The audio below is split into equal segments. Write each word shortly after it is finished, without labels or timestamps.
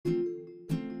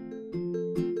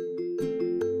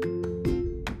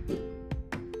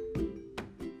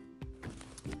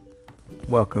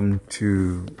Welcome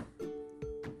to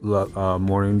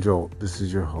Morning Jolt. This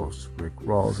is your host, Rick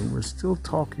Rawls, and we're still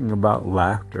talking about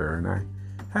laughter. And I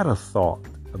had a thought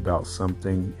about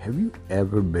something. Have you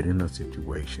ever been in a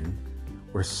situation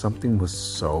where something was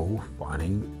so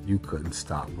funny you couldn't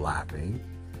stop laughing?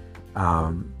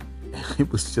 It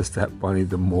was just that funny.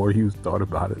 The more you thought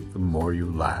about it, the more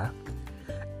you laughed.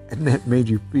 And that made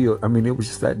you feel, it was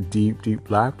just that deep, deep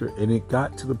laughter. And it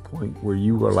got to the point where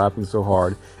you were laughing so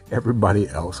hard, everybody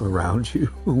else around you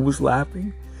who was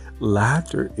laughing.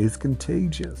 Laughter is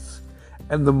contagious.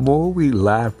 And the more we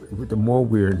laugh, the more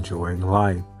we're enjoying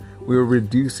life. We're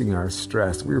reducing our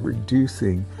stress. We're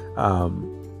reducing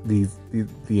the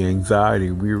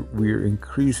anxiety. We're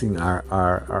increasing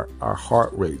our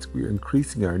heart rates. We're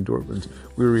increasing our endorphins.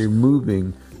 We're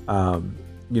removing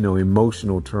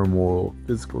emotional turmoil,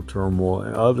 physical turmoil,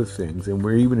 and other things. And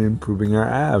we're even improving our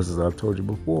abs, as I've told you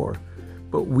before.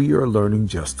 But we are learning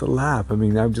just to laugh. I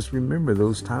just remember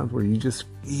those times where you just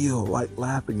feel like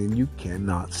laughing and you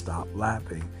cannot stop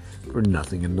laughing for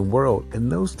nothing in the world. And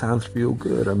those times feel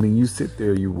good. You sit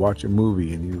there, you watch a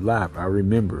movie and you laugh. I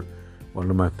remember one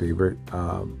of my favorite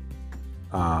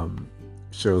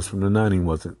shows from the 90s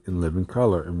was In Living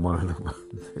Color. And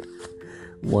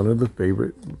one of the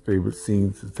favorite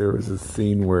scenes is there was a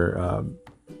scene where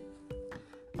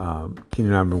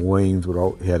Keenen Ivory Wayans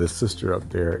he had a sister up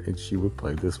there, and she would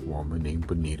play this woman named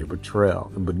Bonita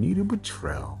Buttrell. And Bonita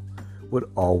Buttrell would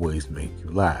always make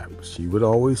you laugh. She would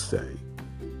always say,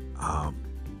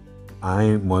 I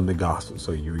ain't won the gospel,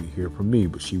 so you hear from me.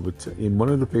 But she would, in one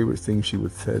of the favorite things she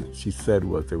said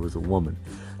was, there was a woman,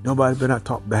 nobody better not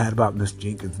talk bad about Miss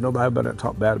Jenkins. Nobody better not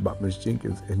talk bad about Miss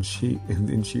Jenkins. And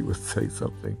then she would say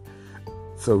something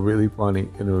so really funny.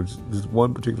 And it was this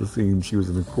one particular scene. She was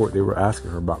in the court. They were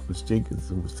asking her about Miss Jenkins,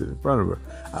 who was sitting in front of her.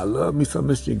 I love me some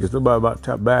Miss Jenkins. Nobody about to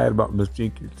talk bad about Miss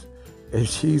Jenkins. And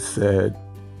she said,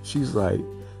 she's like,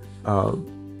 her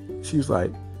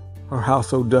house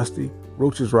so dusty,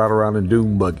 roaches ride around in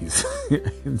doom buggies.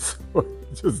 And so I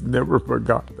just never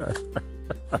forgot that.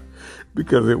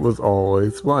 Because it was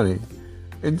always funny.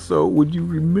 And so when you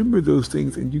remember those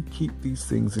things and you keep these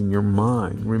things in your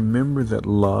mind, remember that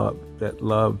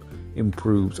love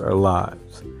improves our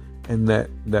lives. And that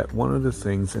one of the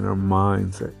things in our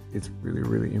minds that it's really,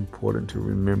 really important to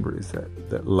remember is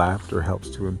that laughter helps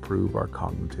to improve our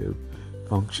cognitive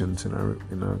functions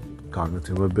and our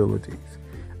cognitive abilities.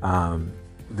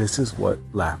 This is what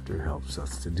laughter helps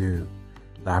us to do.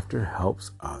 Laughter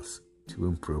helps us to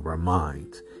improve our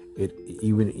minds. It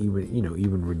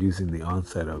even reducing the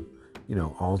onset of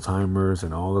Alzheimer's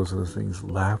and all those other things.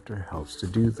 Laughter helps to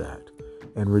do that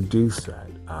and reduce that.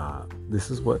 This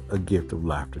is what a gift of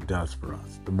laughter does for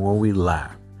us. The more we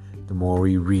laugh, the more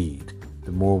we read,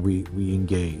 the more we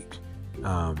engage.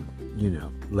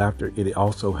 Laughter, it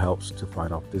also helps to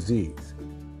fight off disease.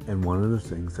 And one of the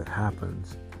things that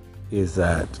happens is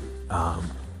that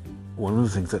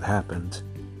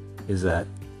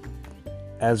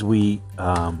as we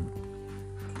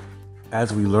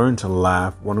learn to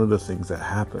laugh, one of the things that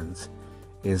happens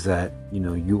is that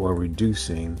you are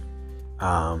reducing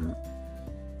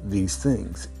these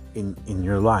things in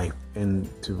your life, and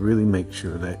to really make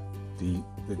sure that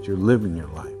you're living your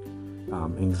life.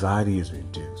 Anxiety is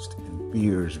reduced and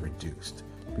fear is reduced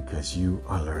because you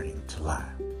are learning to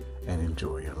laugh and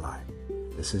enjoy your life.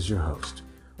 This is your host,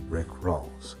 Rick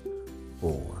Rawls,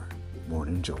 for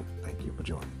Morning Jolt. Thank you for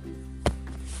joining me.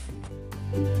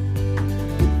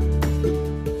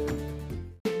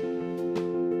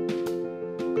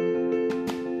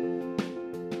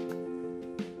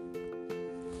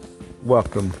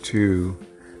 Welcome to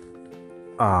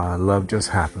Love Just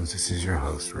Happens. This is your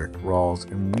host, Rick Rawls,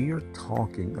 and we are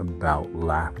talking about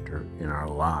laughter in our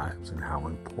lives and how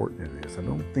important it is. I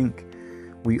don't think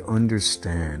we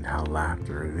understand how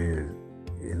laughter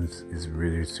is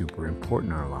really super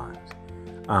important in our lives.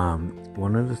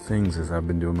 One of the things, as I've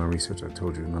been doing my research, I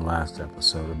told you in the last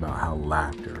episode about how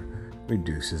laughter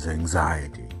reduces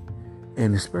anxiety.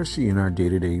 And especially in our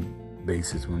day-to-day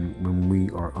basis, when we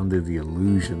are under the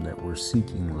illusion that we're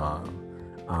seeking love.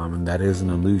 And that is an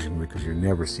illusion, because you're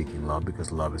never seeking love,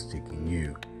 because love is seeking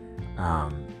you.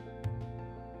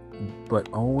 But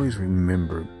always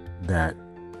remember that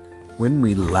when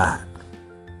we laugh,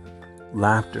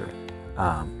 laughter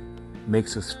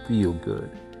makes us feel good.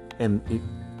 And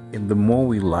the more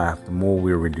we laugh, the more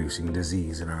we're reducing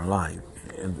disease in our life.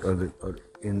 And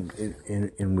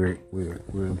we're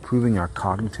improving our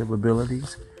cognitive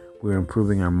abilities. We're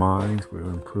improving our minds. We're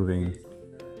improving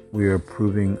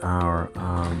our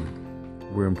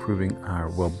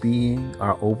well-being,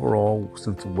 our overall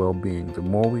sense of well-being. The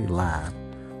more we laugh,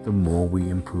 the more we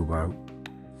improve our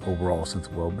overall sense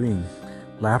of well-being.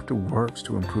 Laughter works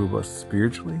to improve us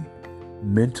spiritually,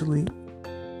 mentally,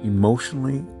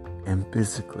 emotionally, and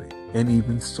physically, and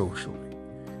even socially.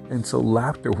 And so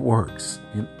laughter works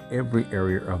in every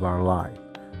area of our life.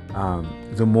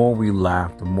 The more we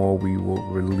laugh, the more we will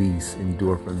release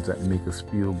endorphins that make us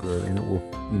feel good, and it will,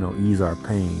 ease our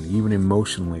pain. Even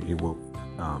emotionally, it will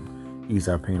ease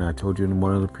our pain. I told you in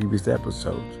one of the previous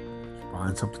episodes,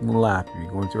 find something to laugh. If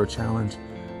you're going through a challenge,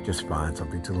 just find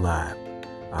something to laugh.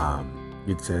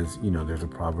 It says, there's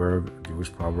a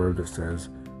Jewish proverb that says,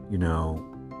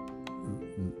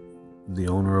 the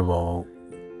owner of all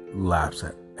laughs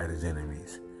at his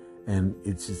enemies. And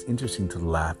it's just interesting to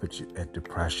laugh at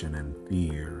depression and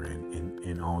fear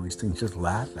and all these things. Just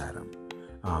laugh at them.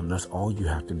 That's all you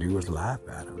have to do is laugh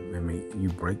at them. I mean, you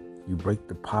break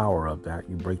the power of that.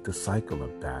 You break the cycle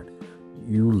of that.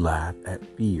 You laugh at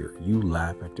fear. You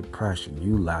laugh at depression.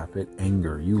 You laugh at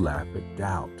anger. You laugh at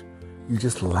doubt. You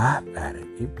just laugh at it.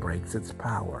 It breaks its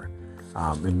power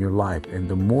in your life. And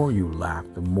the more you laugh,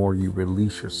 the more you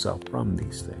release yourself from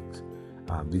these things.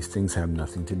 These things have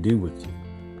nothing to do with you.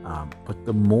 But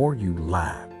the more you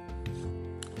laugh,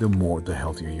 the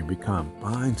healthier you become.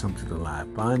 Find something to laugh.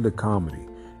 Find a comedy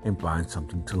and find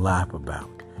something to laugh about.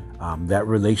 That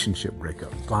relationship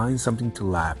breakup. Find something to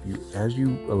laugh. As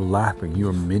you are laughing, you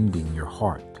are mending your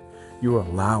heart. You are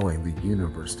allowing the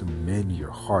universe to mend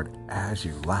your heart as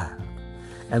you laugh.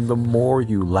 And the more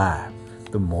you laugh,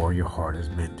 the more your heart is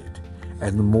mended.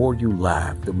 And the more you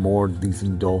laugh, the more these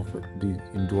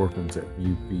endorphins that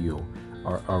you feel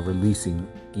are releasing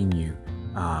in you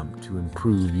to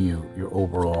improve your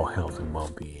overall health and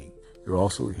well-being. You're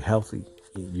also healthy.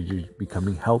 You're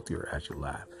becoming healthier as you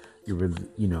laugh. You're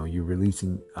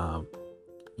releasing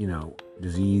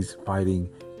disease-fighting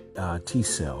T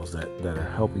cells that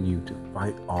are helping you to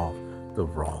fight off the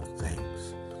wrong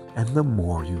things. And the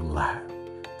more you laugh,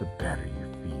 the better you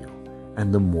feel,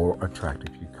 and the more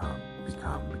attractive you become.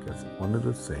 Because one of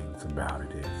the things about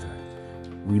it is that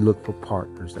we look for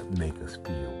partners that make us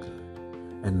feel good,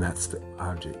 and that's the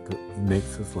object that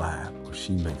makes us laugh, or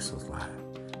she makes us laugh.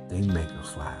 They make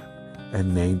us laugh,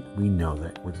 and we know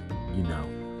that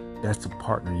that's the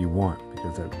partner you want,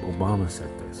 because Obama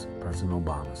said this. Former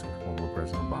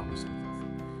President Obama said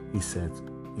this. He said,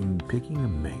 in picking a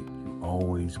mate, you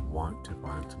always want to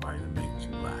find somebody that makes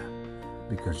you laugh,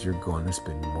 because you're going to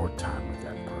spend more time with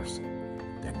that person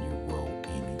than you will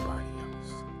anybody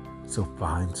else. So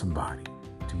find somebody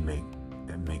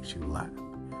that makes you laugh.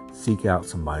 Seek out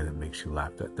somebody that makes you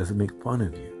laugh, that doesn't make fun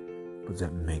of you, but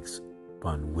that makes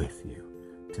fun with you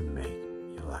to make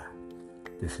you laugh.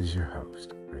 This is your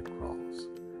host, Rick Rawls,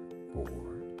 for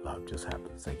Love Just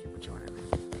Happens. Thank you for joining me.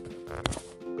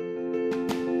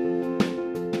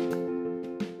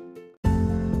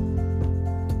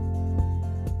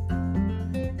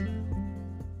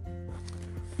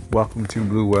 Welcome to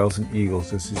Blue Whales and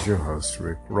Eagles. This is your host,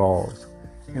 Rick Rawls.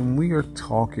 And we are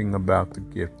talking about the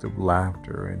gift of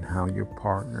laughter and how your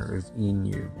partner is in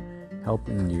you,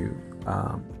 helping you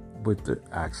with the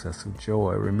access of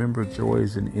joy. Remember, joy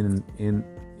is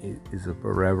is a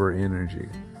forever energy.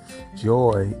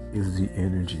 Joy is the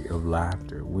energy of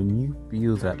laughter. When you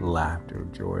feel that laughter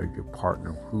of joy of your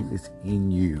partner who is in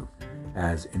you,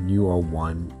 and you are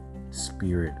one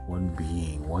spirit, one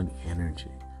being, one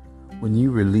energy. When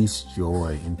you release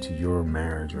joy into your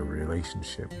marriage or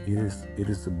relationship, it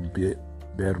is a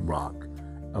bedrock,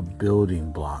 a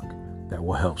building block that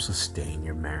will help sustain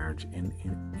your marriage in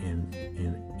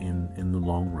the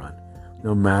long run.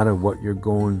 No matter what you're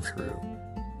going through,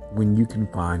 when you can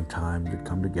find time to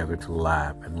come together to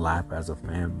laugh and laugh as a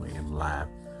family and laugh,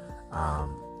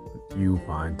 you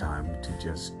find time to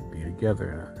just be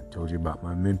together. I told you about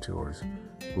my mentors,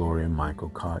 Gloria and Michael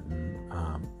Cotton,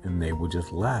 and they would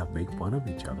just laugh, make fun of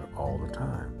each other all the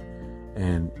time.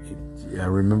 And I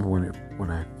remember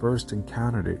when I first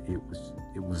encountered it,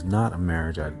 it was not a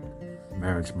marriage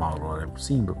model I'd ever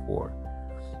seen before,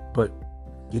 but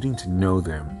getting to know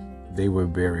them, they were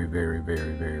very, very,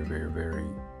 very, very, very, very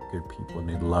good people, and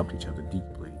they loved each other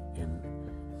deeply.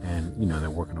 And they're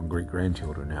working on great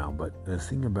grandchildren now. But the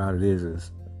thing about it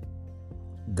is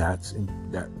that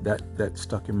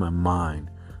stuck in my mind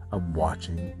of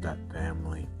watching that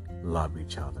family love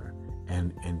each other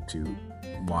and to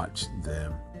watch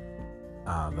them,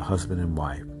 the husband and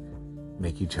wife,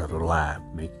 make each other laugh,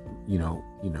 make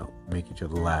each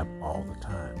other laugh all the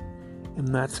time.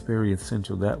 And that's very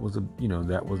essential. They had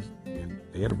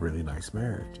a really nice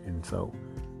marriage. And so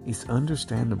it's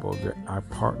understandable that our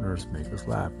partners make us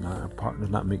laugh. Our partners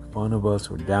not make fun of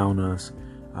us or down us.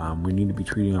 We need to be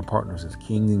treating our partners as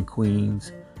kings and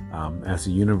queens, As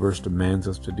the universe demands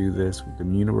us to do this, the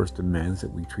universe demands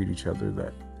that we treat each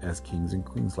other as kings and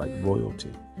queens, like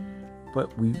royalty.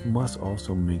 But we must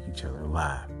also make each other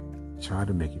laugh. Try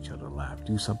to make each other laugh.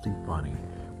 Do something funny.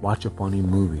 Watch a funny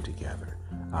movie together.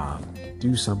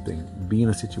 Do something. Be in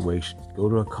a situation. Go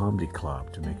to a comedy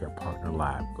club to make our partner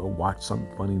laugh. Go watch some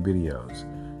funny videos.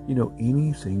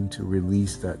 Anything to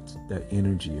release that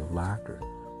energy of laughter.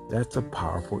 That's a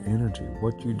powerful energy.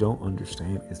 What you don't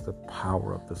understand is the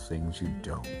power of the things you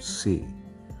don't see.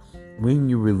 When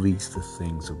you release the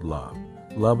things of love,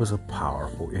 love is a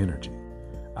powerful energy.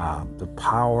 The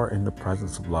power and the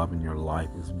presence of love in your life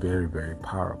is very, very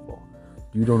powerful.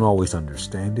 You don't always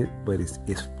understand it, but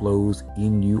it flows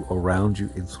in you, around you,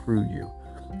 and through you.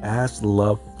 As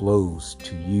love flows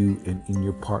to you and in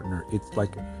your partner, it's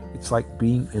like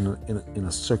being in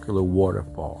a circular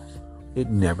waterfall. It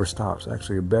never stops.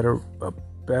 Actually, a better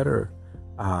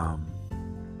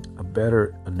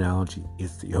analogy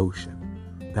is the ocean.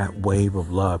 That wave of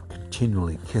love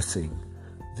continually kissing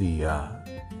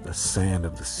the sand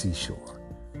of the seashore.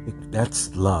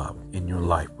 That's love in your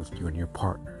life with you and your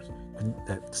partners. And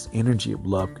that's energy of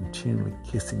love continually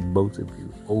kissing both of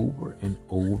you over and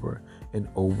over and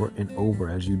over and over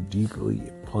as you deeply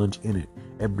plunge in it,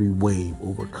 every wave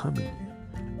overcoming you.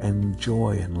 And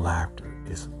joy and laughter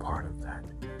is a part of that.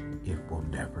 It will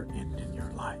never end in your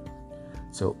life.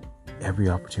 So every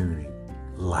opportunity,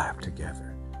 laugh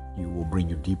together. You will bring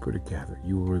you deeper together.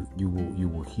 You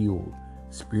will heal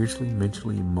spiritually,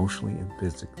 mentally, emotionally, and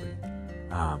physically.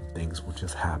 Things will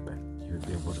just happen.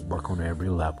 They will work on every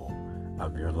level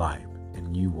of your life,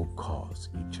 and you will cause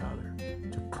each other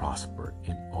to prosper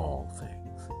in all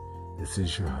things. This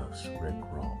is your host, Rick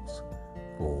Rawls,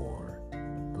 for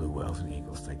Blue Whales and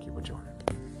Eagles. Thank you for joining me.